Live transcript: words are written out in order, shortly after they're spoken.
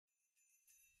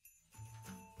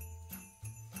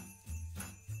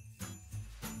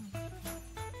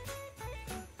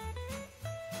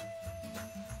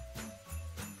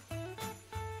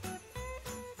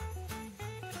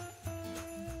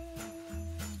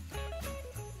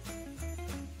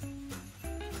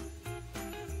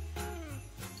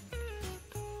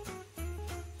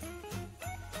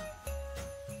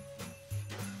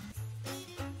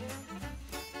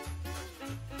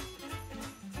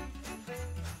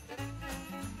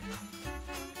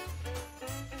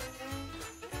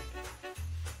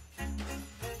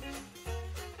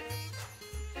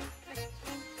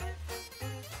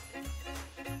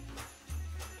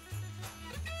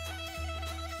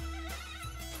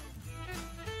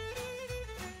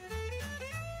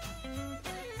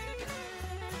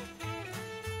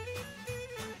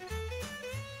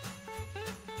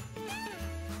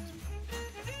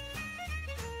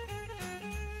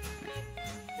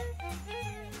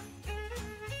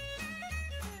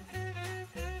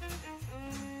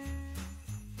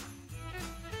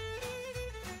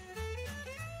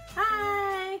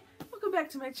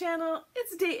to my channel.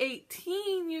 It's day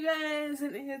 18, you guys,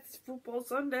 and it's football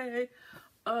Sunday.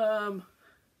 I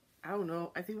don't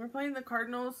know. I think we're playing the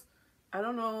Cardinals. I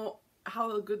don't know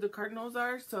how good the Cardinals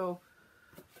are, so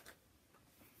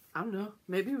I don't know.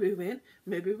 Maybe we win,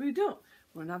 maybe we don't.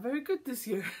 We're not very good this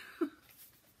year.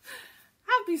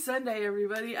 Happy Sunday,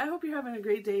 everybody. I hope you're having a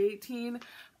great day 18.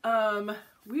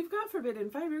 We've got Forbidden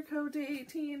Fiber Code day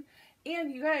 18.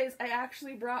 And you guys, I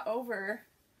actually brought over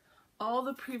all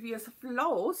the previous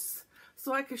floss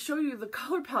so I could show you the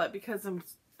color palette because I'm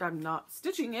not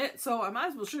stitching it, so I might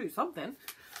as well show you something.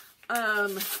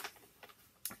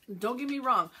 Don't get me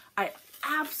wrong, I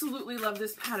absolutely love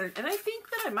this pattern, and I think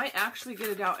that I might actually get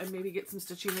it out and maybe get some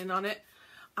stitching in on it.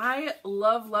 I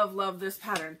love this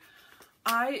pattern.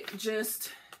 I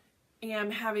just am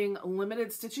having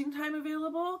limited stitching time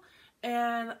available,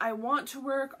 and I want to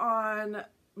work on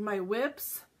my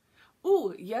whips.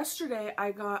 Ooh, yesterday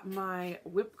I got my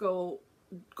whip goal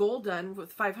done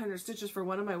with 500 stitches for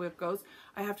one of my whip goes.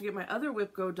 I have to get my other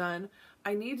whip go done.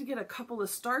 I need to get a couple of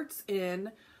starts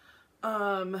in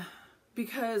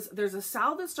because there's a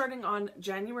sale that's starting on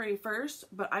January 1st,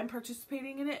 but I'm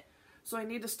participating in it, so I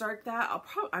need to start that.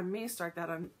 I may start that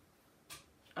on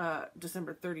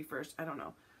December 31st. I don't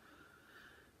know.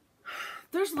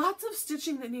 There's lots of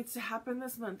stitching that needs to happen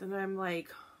this month, and I'm like,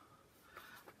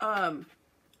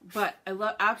 but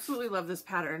I absolutely love this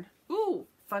pattern. Ooh,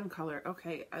 fun color.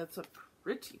 Okay, it's a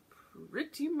pretty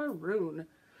maroon.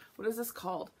 What is this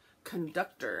called?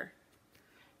 Conductor.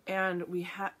 And we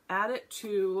add it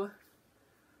to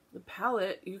the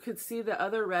palette. You could see the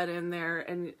other red in there,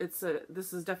 and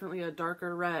this is definitely a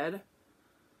darker red.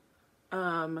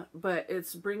 But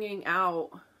it's bringing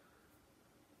out,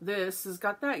 this has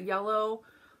got that yellow,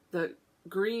 the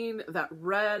green, that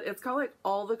red. It's got like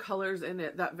all the colors in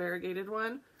it, that variegated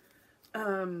one.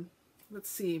 Let's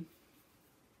see.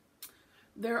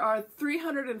 There are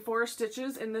 304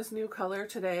 stitches in this new color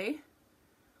today.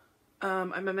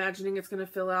 I'm imagining it's going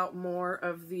to fill out more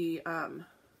of the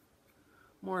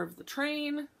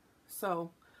train.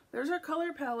 So there's our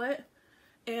color palette,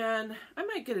 and I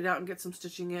might get it out and get some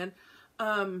stitching in.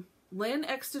 Lynn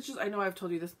X Stitches, I know I've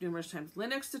told you this numerous times.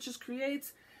 Lynn X Stitches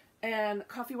Creates and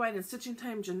Coffee Wine and Stitching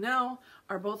Time Janelle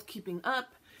are both keeping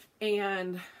up,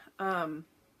 and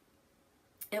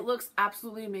it looks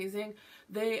absolutely amazing.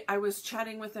 I was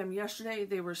chatting with them yesterday.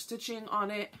 They were stitching on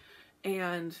it,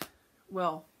 and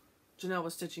well, Janelle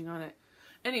was stitching on it.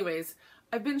 Anyways,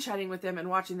 I've been chatting with them and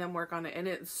watching them work on it, and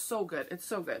it's so good. It's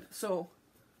so good. So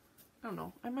I don't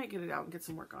know. I might get it out and get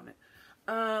some work on it.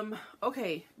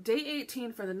 Okay, day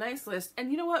 18 for the nice list.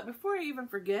 And you know what? Before I even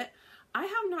forget, I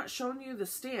have not shown you the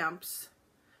stamps,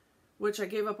 which I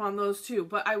gave up on those too,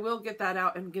 but I will get that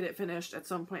out and get it finished at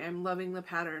some point. I'm loving the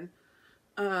pattern.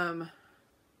 I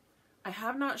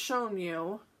have not shown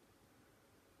you,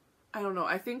 I don't know,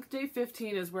 I think day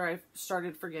 15 is where I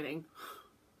started forgetting.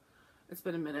 It's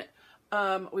been a minute.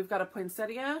 We've got a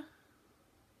poinsettia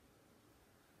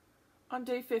on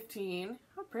day 15.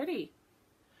 How pretty.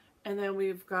 And then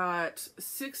we've got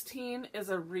 16 is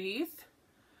a wreath,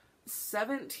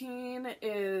 17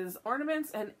 is ornaments,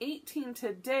 and 18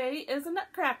 today is a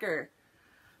nutcracker.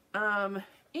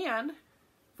 And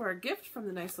for a gift from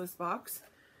the Nice List box,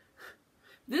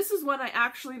 this is one I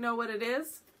actually know what it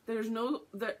is.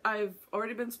 I've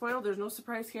already been spoiled. There's no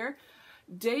surprise here.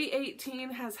 Day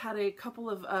 18 has had a couple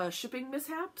of shipping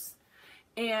mishaps.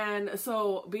 And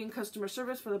so, being customer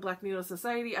service for the Black Needle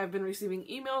Society, I've been receiving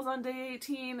emails on day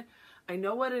 18. I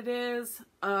know what it is.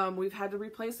 We've had to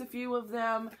replace a few of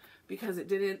them because it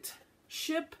didn't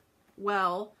ship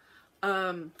well.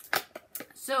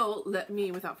 So,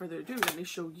 without further ado, let me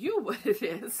show you what it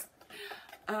is.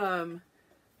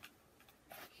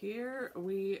 Here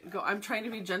we go. I'm trying to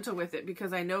be gentle with it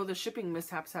because I know the shipping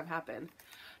mishaps have happened.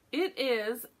 It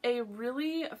is a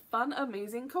really fun,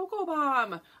 amazing cocoa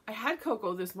bomb. I had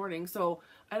cocoa this morning, so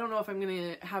I don't know if I'm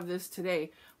going to have this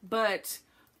today. But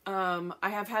I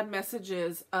have had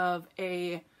messages of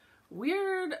a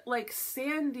weird, like,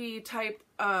 sandy type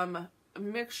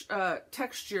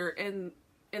texture in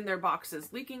their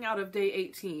boxes leaking out of day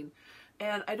 18.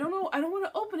 And I don't know, I don't want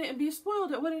to open it and be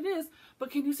spoiled at what it is,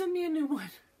 but can you send me a new one?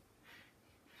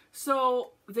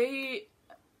 So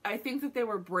I think that they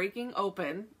were breaking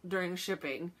open during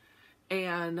shipping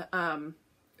and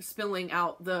spilling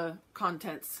out the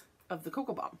contents of the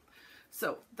cocoa bomb.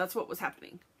 So that's what was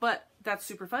happening. But that's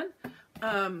super fun.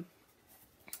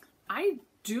 I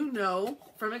do know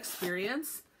from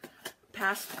experience,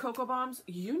 past cocoa bombs,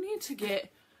 you need to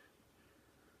get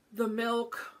the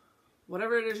milk,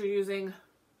 whatever it is you're using,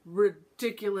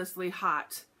 ridiculously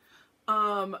hot.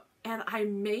 And I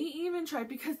may even try,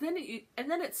 because then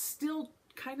it's still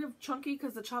kind of chunky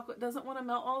because the chocolate doesn't want to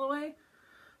melt all the way.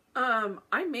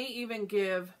 I may even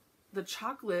give the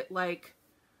chocolate like,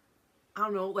 I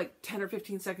don't know, like 10 or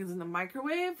 15 seconds in the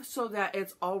microwave so that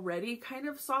it's already kind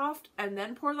of soft, and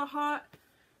then pour the hot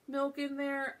milk in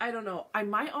there. I don't know. I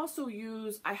might also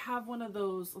use, I have one of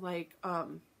those like, I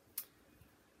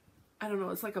don't know,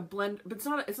 it's like a blend, but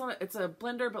it's a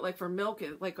blender, but like for milk,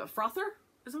 like a frother.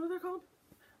 Is that what they're called?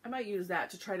 I might use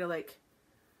that to try to like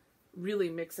really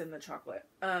mix in the chocolate.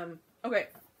 Okay.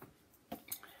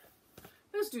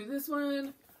 Let's do this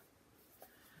one.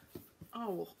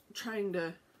 Oh, trying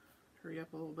to hurry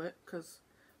up a little bit because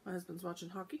my husband's watching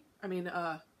hockey. I mean,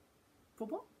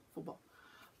 football? Football.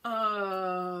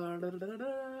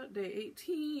 Day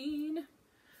 18.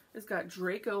 It's got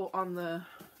Draco on the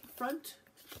front.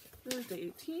 There's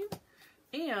day 18.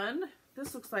 And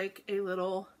this looks like a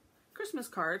little Christmas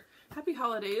card. Happy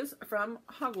holidays from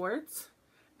Hogwarts.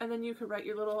 And then you could write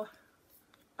your little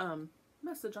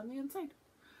message on the inside.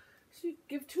 So you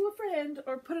give to a friend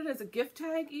or put it as a gift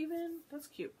tag even. That's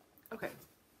cute. Okay.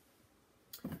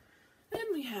 Then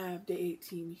we have day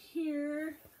 18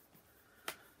 here.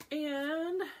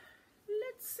 And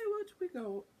let's see what we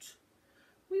got.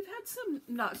 We've had some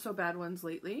not so bad ones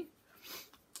lately.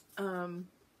 I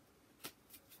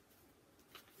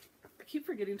keep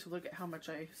forgetting to look at how much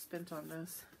I spent on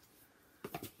this.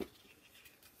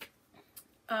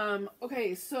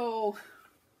 Okay, so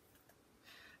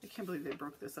I can't believe they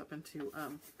broke this up into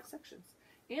sections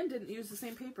and didn't use the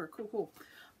same paper. Cool, cool.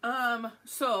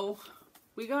 So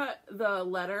we got the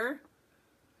letter,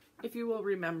 if you will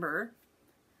remember.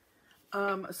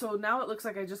 So now it looks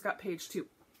like I just got page 2,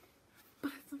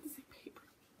 but it's not the same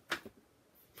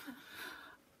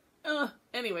paper.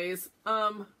 Anyways,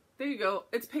 there you go.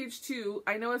 It's page 2.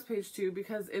 I know it's page 2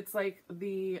 because it's like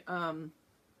the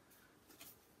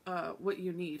what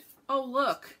you need. Oh,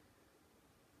 look.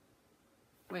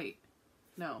 Wait.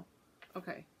 No.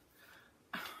 Okay.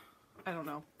 I don't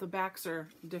know. The backs are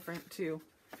different too.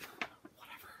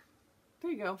 Whatever.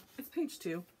 There you go. It's page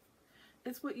 2.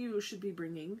 It's what you should be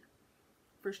bringing.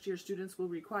 First year students will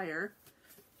require.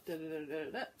 Da, da, da,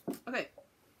 da, da. Okay.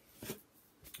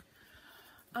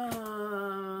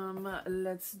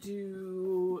 Let's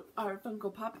do our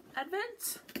Funko Pop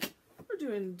Advent. We're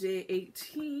doing day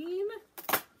 18.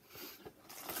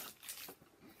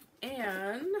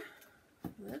 And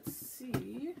let's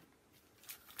see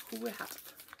who we have.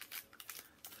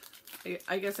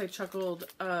 I guess I chuckled,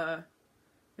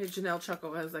 made Janelle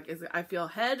chuckle. I was like, I feel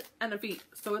head and a feet,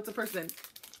 so it's a person.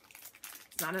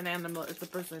 It's not an animal, it's a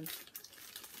person.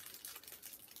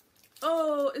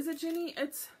 Oh, is it Jenny?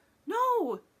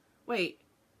 No! Wait.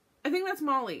 I think that's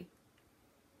Molly.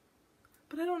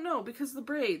 But I don't know, because the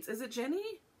braids. Is it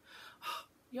Jenny?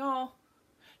 Y'all.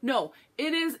 No,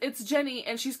 it's Jenny,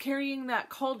 and she's carrying that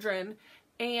cauldron,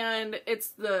 and it's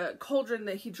the cauldron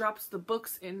that he drops the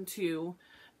books into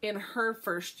in her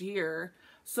first year.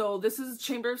 So this is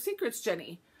Chamber of Secrets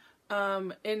Jenny,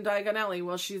 in Diagon Alley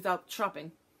while she's out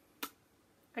shopping.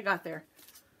 I got there.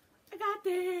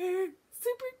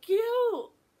 Super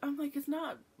cute. I'm like, it's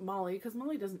not Molly, because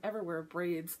Molly doesn't ever wear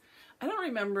braids. I don't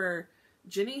remember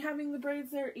Jenny having the braids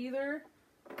there either.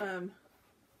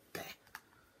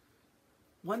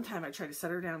 One time I tried to set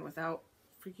her down without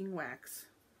freaking wax.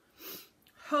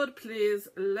 Hold please,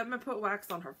 let me put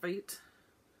wax on her feet.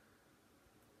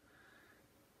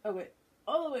 Oh wait,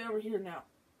 all the way over here now.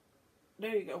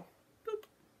 There you go.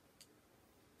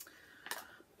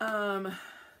 Boop.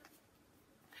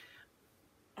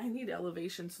 I need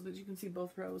elevation so that you can see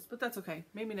both rows, but that's okay.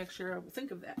 Maybe next year I will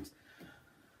think of that.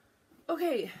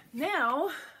 Okay, now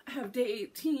I have day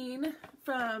 18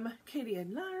 from Katie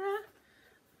and Lara.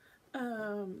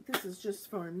 This is just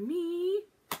for me,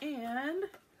 and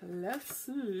let's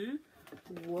see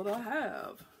what I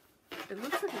have. It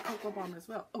looks like a cocoa bomb as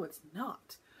well. Oh, it's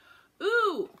not.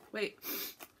 Ooh, wait,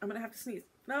 I'm gonna have to sneeze.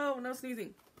 No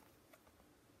sneezing.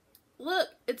 Look,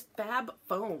 it's Fab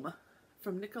Foam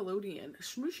from Nickelodeon.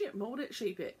 Smoosh it, mold it,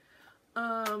 shape it.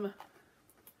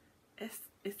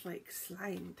 It's like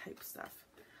slime type stuff.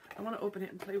 I want to open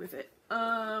it and play with it.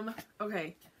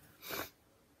 Okay.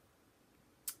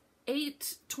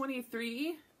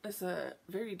 8/23, it's a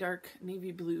very dark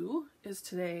navy blue, is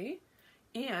today.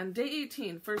 And day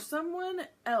 18, for someone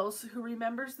else who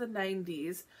remembers the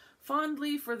 90s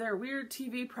fondly for their weird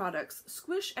TV products,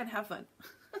 squish and have fun.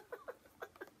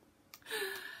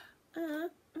 I'm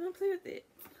gonna play with it.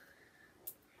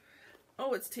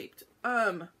 Oh, it's taped.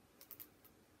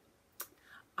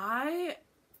 I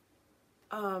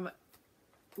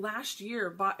last year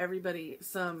bought everybody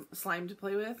some slime to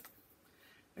play with,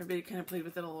 Everybody kind of played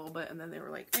with it a little bit, and then they were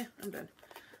like, eh, I'm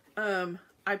done.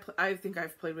 I think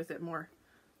I've played with it more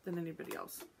than anybody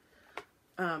else.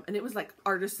 And it was like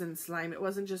artisan slime. It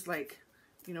wasn't just like,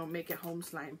 you know, make it home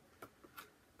slime.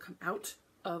 Come out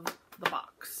of the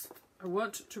box. I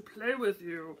want to play with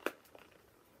you.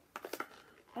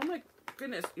 Oh my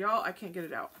goodness, y'all, I can't get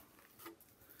it out.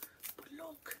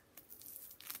 Look.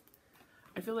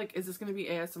 I feel like, is this going to be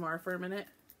ASMR for a minute?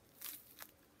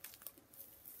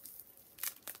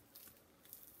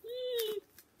 Eee,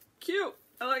 cute.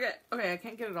 I like it. Okay, I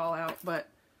can't get it all out, but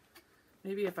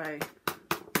maybe if I...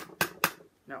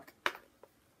 No.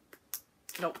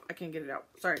 Nope, I can't get it out.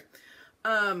 Sorry.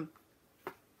 I'm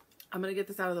going to get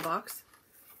this out of the box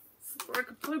so I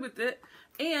can play with it,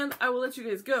 and I will let you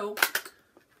guys go.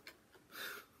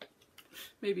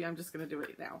 Maybe I'm just going to do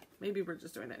it now. Maybe we're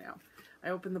just doing it now. I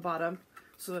opened the bottom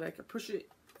so that I could push it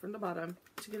from the bottom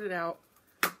to get it out.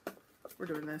 We're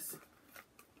doing this.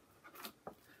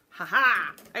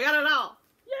 Haha! I got it all!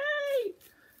 Yay!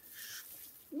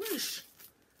 Whoosh!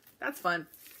 That's fun.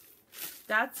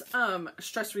 That's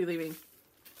stress relieving.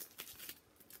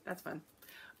 That's fun.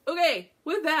 Okay,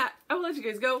 with that, I will let you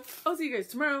guys go. I'll see you guys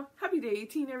tomorrow. Happy day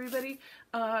 18, everybody.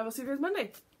 I will see you guys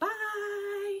Monday.